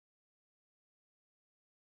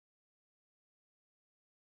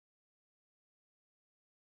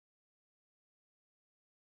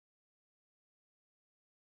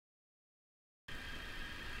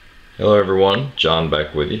Hello everyone, John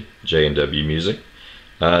back with you, J&W Music.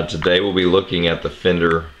 Today we'll be looking at the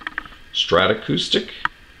Fender Stratacoustic.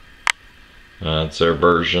 It's their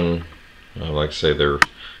version, like I say, their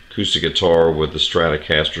acoustic guitar with the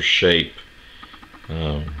Stratocaster shape.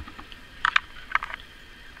 It's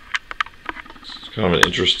kind of an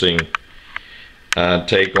interesting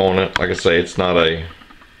take on it. Like I say, it's not a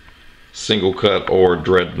single cut or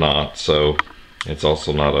dreadnought, so it's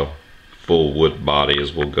also not a full wood body,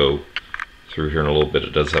 as we'll go through here in a little bit.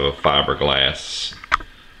 It does have a fiberglass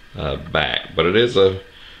back, but it is a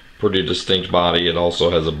pretty distinct body. It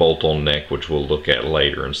also has a bolt-on neck, which we'll look at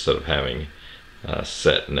later, instead of having a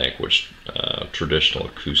set neck, which traditional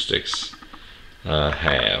acoustics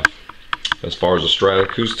have. As far as the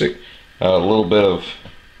Stratacoustic, a little bit of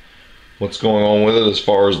what's going on with it as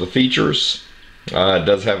far as the features. It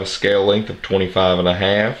does have a scale length of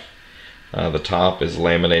 25.5. The top is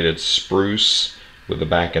laminated spruce, with the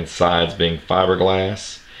back and sides being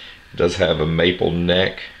fiberglass. It does have a maple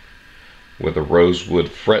neck with a rosewood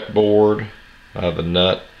fretboard. The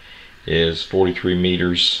nut is 43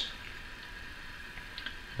 meters.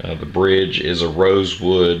 The bridge is a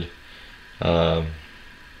rosewood, as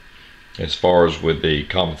far as with the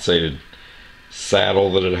compensated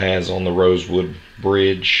saddle that it has on the rosewood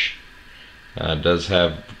bridge. It does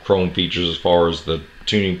have chrome features as far as the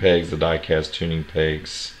tuning pegs, the die-cast tuning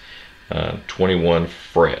pegs. 21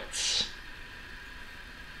 frets.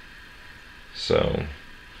 So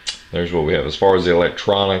there's what we have. As far as the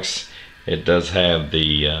electronics, it does have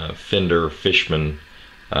the Fender Fishman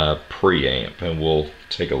preamp, and we'll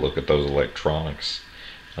take a look at those electronics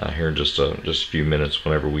here in just a few minutes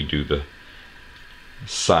whenever we do the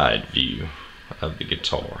side view of the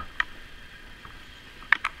guitar.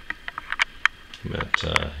 But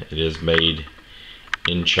it is made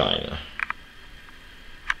in China.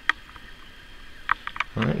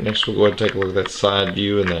 Alright, next we'll go ahead and take a look at that side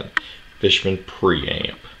view and that Fishman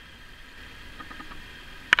preamp.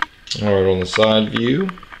 Alright, on the side view,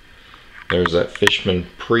 there's that Fishman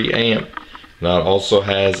preamp. Now it also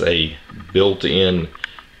has a built-in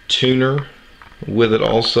tuner with it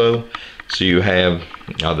also. So you have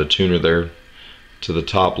the tuner there to the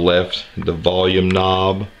top left, the volume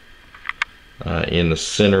knob in the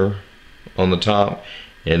center on the top,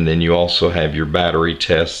 and then you also have your battery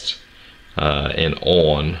test and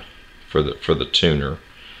on for the tuner.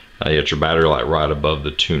 You got your battery light right above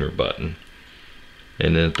the tuner button,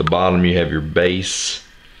 and then at the bottom you have your bass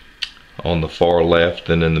on the far left,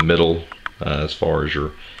 and in the middle as far as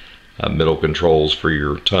your middle controls for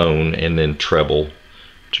your tone, and then treble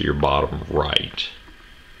to your bottom right.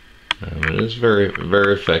 It is very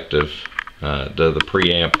effective. The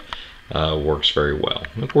preamp works very well.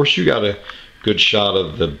 And of course, you got a good shot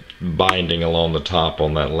of the binding along the top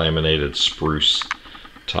on that laminated spruce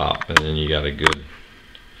top, and then you got a good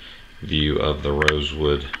view of the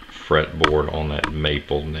rosewood fretboard on that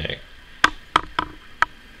maple neck.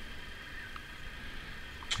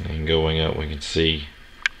 And going up, we can see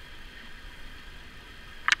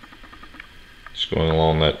just going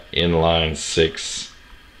along that inline 6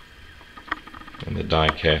 and the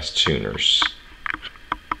die-cast tuners.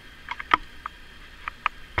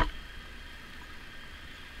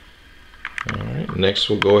 Alright, next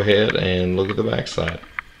we'll go ahead and look at the back side.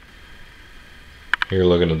 Here,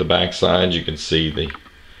 looking at the back side, you can see the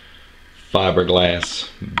fiberglass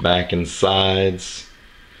back and sides,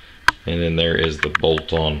 and then there is the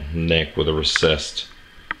bolt-on neck with the recessed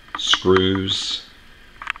screws.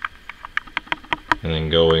 And then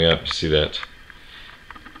going up, you see that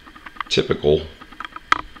typical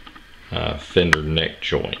Fender neck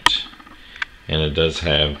joint, and it does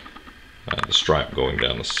have the stripe going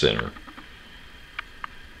down the center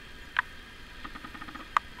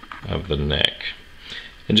of the neck.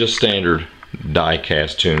 And just standard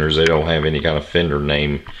die-cast tuners. They don't have any kind of Fender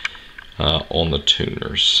name on the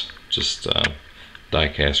tuners. Just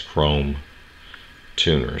die-cast chrome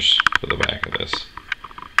tuners for the back of this.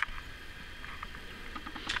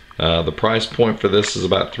 The price point for this is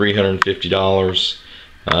about $350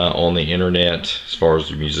 on the internet, as far as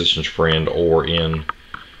the Musician's Friend or in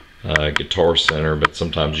Guitar Center, but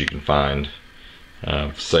sometimes you can find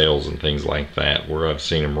sales and things like that where I've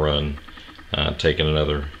seen them run taking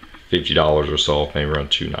another $50 or so off, maybe around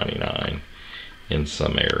 $2.99 in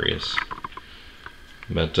some areas.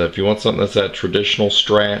 But if you want something that's that traditional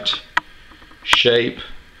Strat shape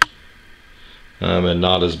and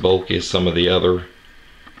not as bulky as some of the other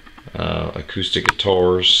acoustic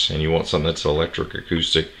guitars, and you want something that's electric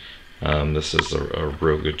acoustic, this is a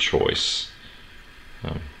real good choice.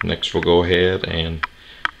 Next we'll go ahead and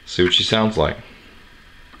see what she sounds like.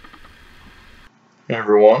 Hey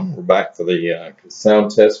everyone, we're back for the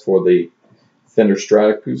sound test for the Fender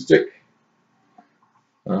Stratacoustic.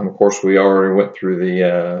 Of course, we already went through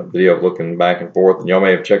the video of looking back and forth, and y'all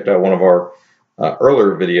may have checked out one of our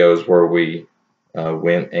earlier videos where we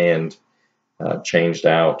went and changed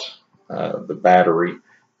out the battery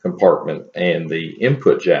compartment and the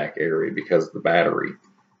input jack area because the battery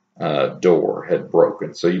door had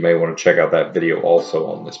broken. So you may want to check out that video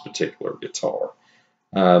also on this particular guitar.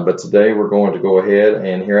 But today we're going to go ahead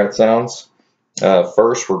and hear how it sounds.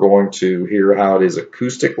 First, we're going to hear how it is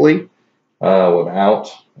acoustically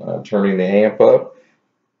without turning the amp up.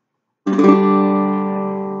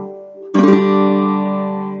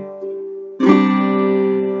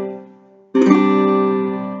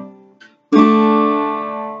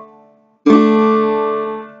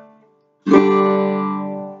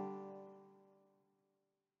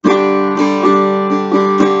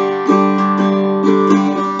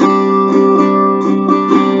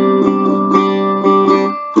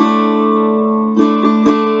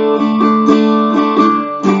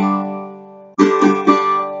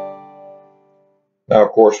 Now,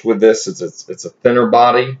 of course, with this, it's a thinner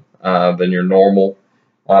body than your normal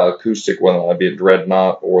acoustic, whether it be a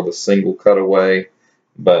dreadnought or the single cutaway.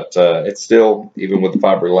 But it still, even with the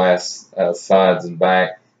fiberglass sides and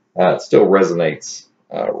back, it still resonates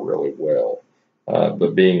really well.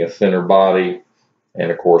 But being a thinner body,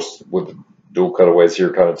 and of course, with the dual cutaways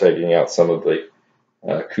here, kind of taking out some of the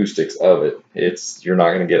acoustics of it, you're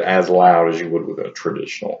not going to get as loud as you would with a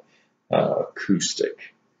traditional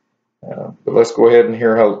acoustic. But let's go ahead and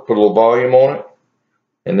hear how put a little volume on it,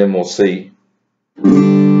 and then we'll see.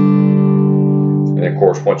 And of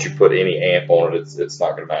course, once you put any amp on it, it's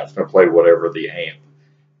not going to matter. It's going to play whatever the amp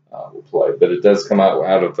will play. But it does come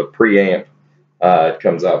out of the preamp. It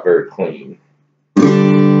comes out very clean.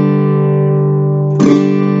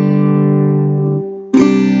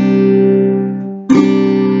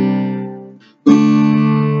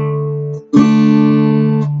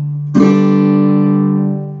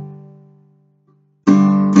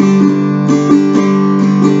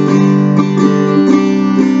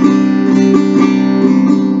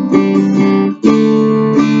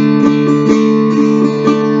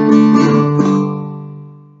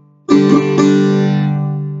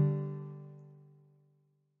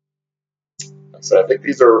 So I think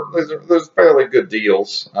these are fairly good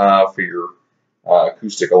deals for your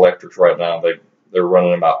acoustic electrics right now. They're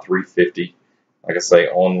running about $350, like I say,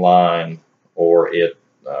 online or at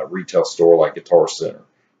retail store like Guitar Center,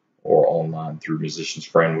 or online through Musician's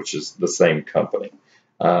Friend, which is the same company.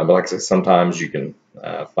 But like I say, sometimes you can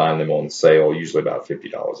find them on sale, usually about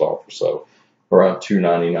 $50 off or so, around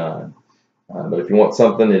 $2.99. But if you want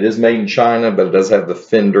something, it is made in China, but it does have the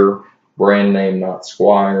Fender brand name, not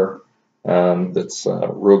Squire. That's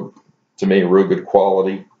real, to me, real good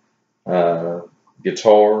quality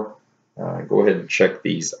guitar. Go ahead and check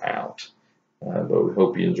these out. But we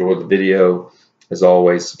hope you enjoyed the video. As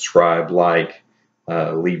always, subscribe, like,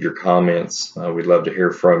 leave your comments. We'd love to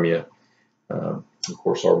hear from you. Of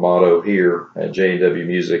course, our motto here at J&W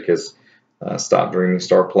Music is stop dreaming,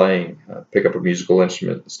 start playing. Pick up a musical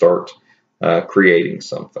instrument and start creating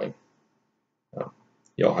something.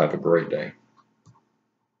 Y'all have a great day.